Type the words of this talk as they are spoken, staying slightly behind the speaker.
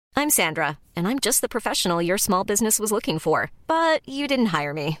I'm Sandra, and I'm just the professional your small business was looking for. But you didn't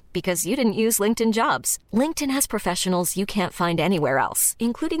hire me because you didn't use LinkedIn Jobs. LinkedIn has professionals you can't find anywhere else,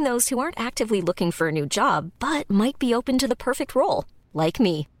 including those who aren't actively looking for a new job, but might be open to the perfect role, like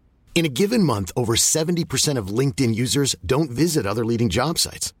me. In a given month, over 70% of LinkedIn users don't visit other leading job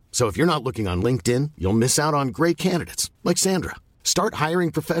sites. So if you're not looking on LinkedIn, you'll miss out on great candidates like Sandra. Start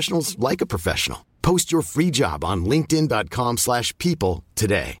hiring professionals like a professional. Post your free job on linkedin.com/people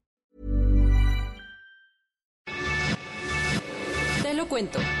today. Te lo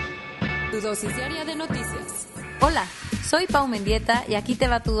cuento. Tu dosis diaria de noticias. Hola, soy Pau Mendieta y aquí te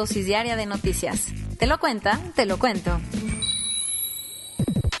va tu dosis diaria de noticias. ¿Te lo cuenta? Te lo cuento.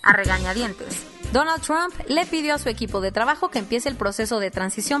 A regañadientes. Donald Trump le pidió a su equipo de trabajo que empiece el proceso de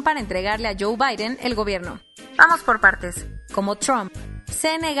transición para entregarle a Joe Biden el gobierno. Vamos por partes. Como Trump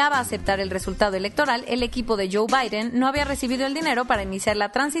se negaba a aceptar el resultado electoral, el equipo de Joe Biden no había recibido el dinero para iniciar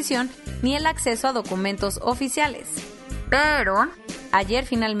la transición ni el acceso a documentos oficiales. Pero ayer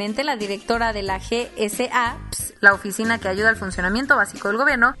finalmente la directora de la GSA, la oficina que ayuda al funcionamiento básico del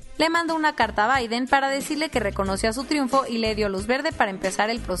gobierno, le mandó una carta a Biden para decirle que reconocía su triunfo y le dio luz verde para empezar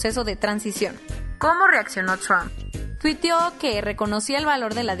el proceso de transición. ¿Cómo reaccionó Trump? Tuiteó que reconocía el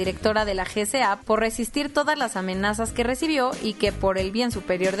valor de la directora de la GSA por resistir todas las amenazas que recibió y que por el bien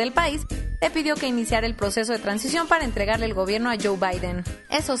superior del país le pidió que iniciara el proceso de transición para entregarle el gobierno a Joe Biden.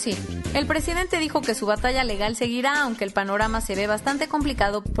 Eso sí, el presidente dijo que su batalla legal seguirá, aunque el panorama se ve bastante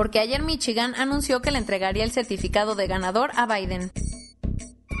complicado porque ayer Michigan anunció que le entregaría el certificado de ganador a Biden.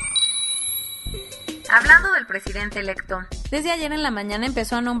 Hablando del presidente electo, desde ayer en la mañana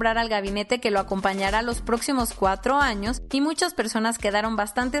empezó a nombrar al gabinete que lo acompañará los próximos 4 años y muchas personas quedaron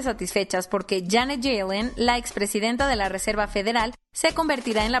bastante satisfechas porque Janet Yellen, la expresidenta de la Reserva Federal, se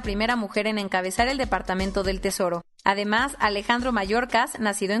convertirá en la primera mujer en encabezar el Departamento del Tesoro. Además, Alejandro Mayorkas,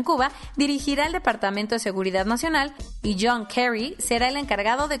 nacido en Cuba, dirigirá el Departamento de Seguridad Nacional y John Kerry será el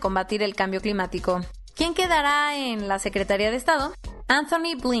encargado de combatir el cambio climático. ¿Quién quedará en la Secretaría de Estado?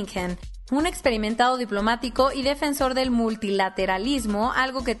 Anthony Blinken, un experimentado diplomático y defensor del multilateralismo,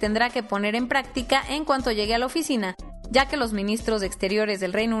 algo que tendrá que poner en práctica en cuanto llegue a la oficina, ya que los ministros de Exteriores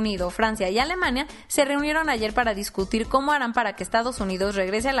del Reino Unido, Francia y Alemania se reunieron ayer para discutir cómo harán para que Estados Unidos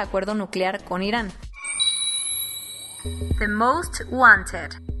regrese al acuerdo nuclear con Irán. The Most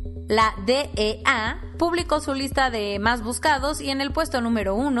Wanted. La DEA publicó su lista de más buscados y en el puesto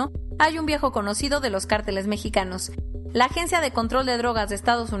número 1 hay un viejo conocido de los cárteles mexicanos. La Agencia de Control de Drogas de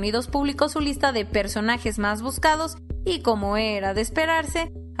Estados Unidos publicó su lista de personajes más buscados y, como era de esperarse,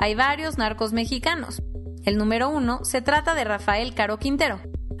 hay varios narcos mexicanos. El número 1 se trata de Rafael Caro Quintero,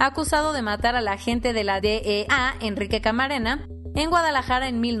 acusado de matar al agente de la DEA, Enrique Camarena, en Guadalajara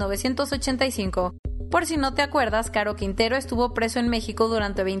en 1985. Por si no te acuerdas, Caro Quintero estuvo preso en México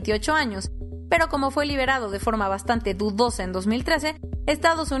durante 28 años, pero como fue liberado de forma bastante dudosa en 2013,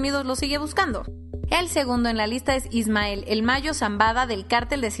 Estados Unidos lo sigue buscando. El segundo en la lista es Ismael El Mayo Zambada del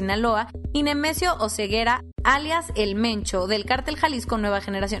Cártel de Sinaloa y Nemesio Oseguera, alias El Mencho, del Cártel Jalisco Nueva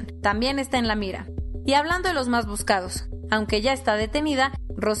Generación. También está en la mira. Y hablando de los más buscados, aunque ya está detenida,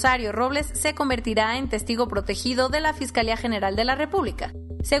 Rosario Robles se convertirá en testigo protegido de la Fiscalía General de la República.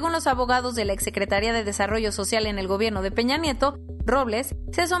 Según los abogados de la Exsecretaría de Desarrollo Social en el gobierno de Peña Nieto, Robles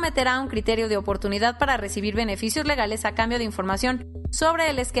se someterá a un criterio de oportunidad para recibir beneficios legales a cambio de información sobre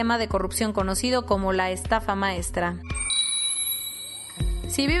el esquema de corrupción conocido como la estafa maestra.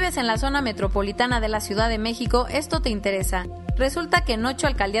 Si vives en la zona metropolitana de la Ciudad de México, esto te interesa. Resulta que en 8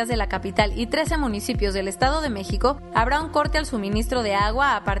 alcaldías de la capital y 13 municipios del Estado de México habrá un corte al suministro de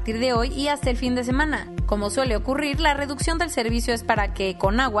agua a partir de hoy y hasta el fin de semana. Como suele ocurrir, la reducción del servicio es para que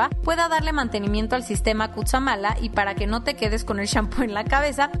con agua pueda darle mantenimiento al sistema Cutzamala y para que no te quedes con el shampoo en la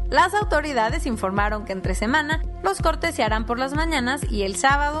cabeza, las autoridades informaron que entre semana los cortes se harán por las mañanas y el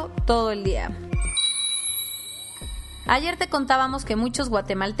sábado todo el día. Ayer te contábamos que muchos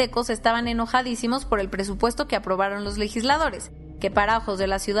guatemaltecos estaban enojadísimos por el presupuesto que aprobaron los legisladores, que para ojos de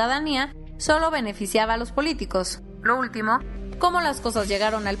la ciudadanía solo beneficiaba a los políticos. Lo último, cómo las cosas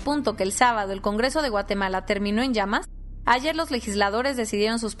llegaron al punto que el sábado el Congreso de Guatemala terminó en llamas, ayer los legisladores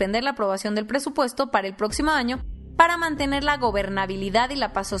decidieron suspender la aprobación del presupuesto para el próximo año para mantener la gobernabilidad y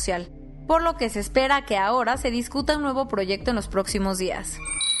la paz social, por lo que se espera que ahora se discuta un nuevo proyecto en los próximos días.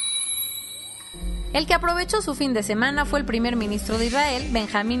 El que aprovechó su fin de semana fue el primer ministro de Israel,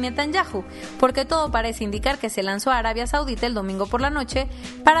 Benjamín Netanyahu, porque todo parece indicar que se lanzó a Arabia Saudita el domingo por la noche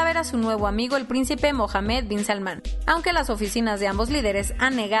para ver a su nuevo amigo el príncipe Mohammed bin Salman. Aunque las oficinas de ambos líderes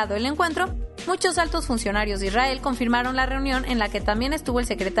han negado el encuentro, muchos altos funcionarios de Israel confirmaron la reunión en la que también estuvo el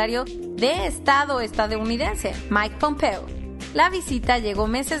secretario de Estado estadounidense, Mike Pompeo. La visita llegó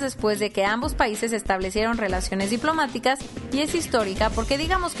meses después de que ambos países establecieron relaciones diplomáticas y es histórica porque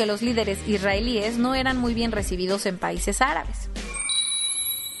digamos que los líderes israelíes no eran muy bien recibidos en países árabes.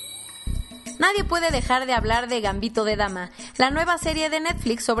 Nadie puede dejar de hablar de Gambito de Dama, la nueva serie de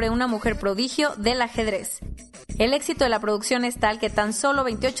Netflix sobre una mujer prodigio del ajedrez. El éxito de la producción es tal que tan solo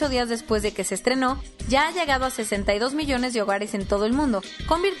 28 días después de que se estrenó, ya ha llegado a 62 millones de hogares en todo el mundo,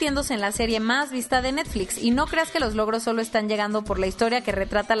 convirtiéndose en la serie más vista de Netflix. Y no creas que los logros solo están llegando por la historia que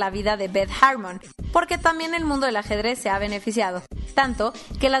retrata la vida de Beth Harmon, porque también el mundo del ajedrez se ha beneficiado, tanto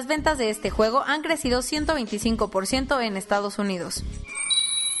que las ventas de este juego han crecido 125% en Estados Unidos.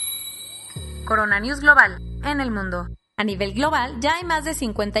 Corona News Global, en el mundo. A nivel global, ya hay más de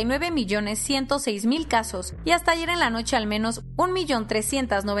 59.106.000 casos y hasta ayer en la noche al menos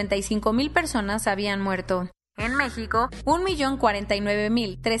 1.395.000 personas habían muerto. En México,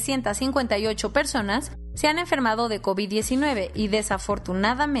 1.049.358 personas se han enfermado de COVID-19 y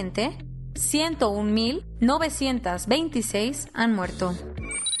desafortunadamente 101.926 han muerto.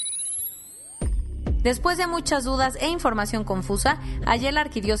 Después de muchas dudas e información confusa, ayer la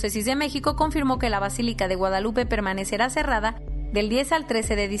Arquidiócesis de México confirmó que la Basílica de Guadalupe permanecerá cerrada del 10 al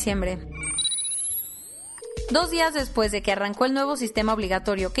 13 de diciembre. 2 días después de que arrancó el nuevo sistema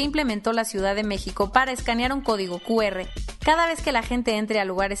obligatorio que implementó la Ciudad de México para escanear un código QR cada vez que la gente entre a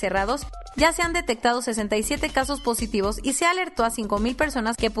lugares cerrados, ya se han detectado 67 casos positivos y se alertó a 5.000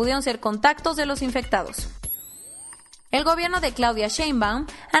 personas que pudieron ser contactos de los infectados. El gobierno de Claudia Sheinbaum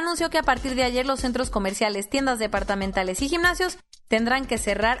anunció que a partir de ayer los centros comerciales, tiendas departamentales y gimnasios tendrán que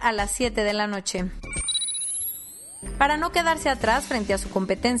cerrar a las 7 de la noche. Para no quedarse atrás frente a su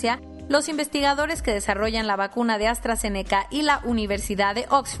competencia, los investigadores que desarrollan la vacuna de AstraZeneca y la Universidad de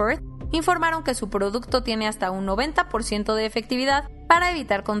Oxford informaron que su producto tiene hasta un 90% de efectividad para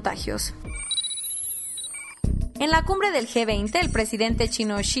evitar contagios. En la cumbre del G20, el presidente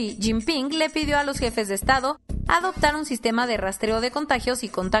chino Xi Jinping le pidió a los jefes de Estado adoptar un sistema de rastreo de contagios y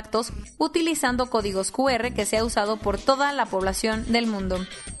contactos utilizando códigos QR que sea usado por toda la población del mundo.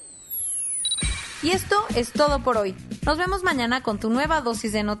 Y esto es todo por hoy. Nos vemos mañana con tu nueva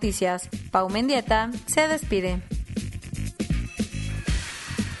dosis de noticias. Pau Mendieta se despide.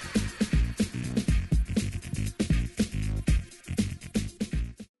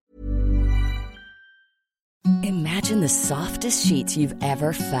 Imagine the softest sheets you've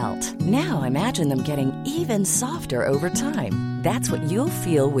ever felt. Now imagine them getting even softer over time. That's what you'll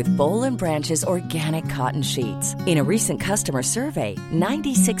feel with Boll & Branch's organic cotton sheets. In a recent customer survey,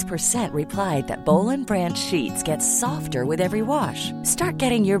 96% replied that Boll & Branch sheets get softer with every wash. Start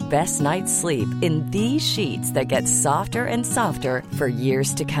getting your best night's sleep in these sheets that get softer and softer for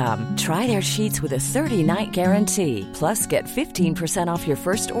years to come. Try their sheets with a 30-night guarantee. Plus, get 15% off your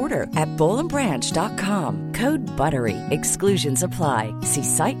first order at bollandbranch.com. Code BUTTERY. Exclusions apply. See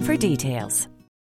site for details.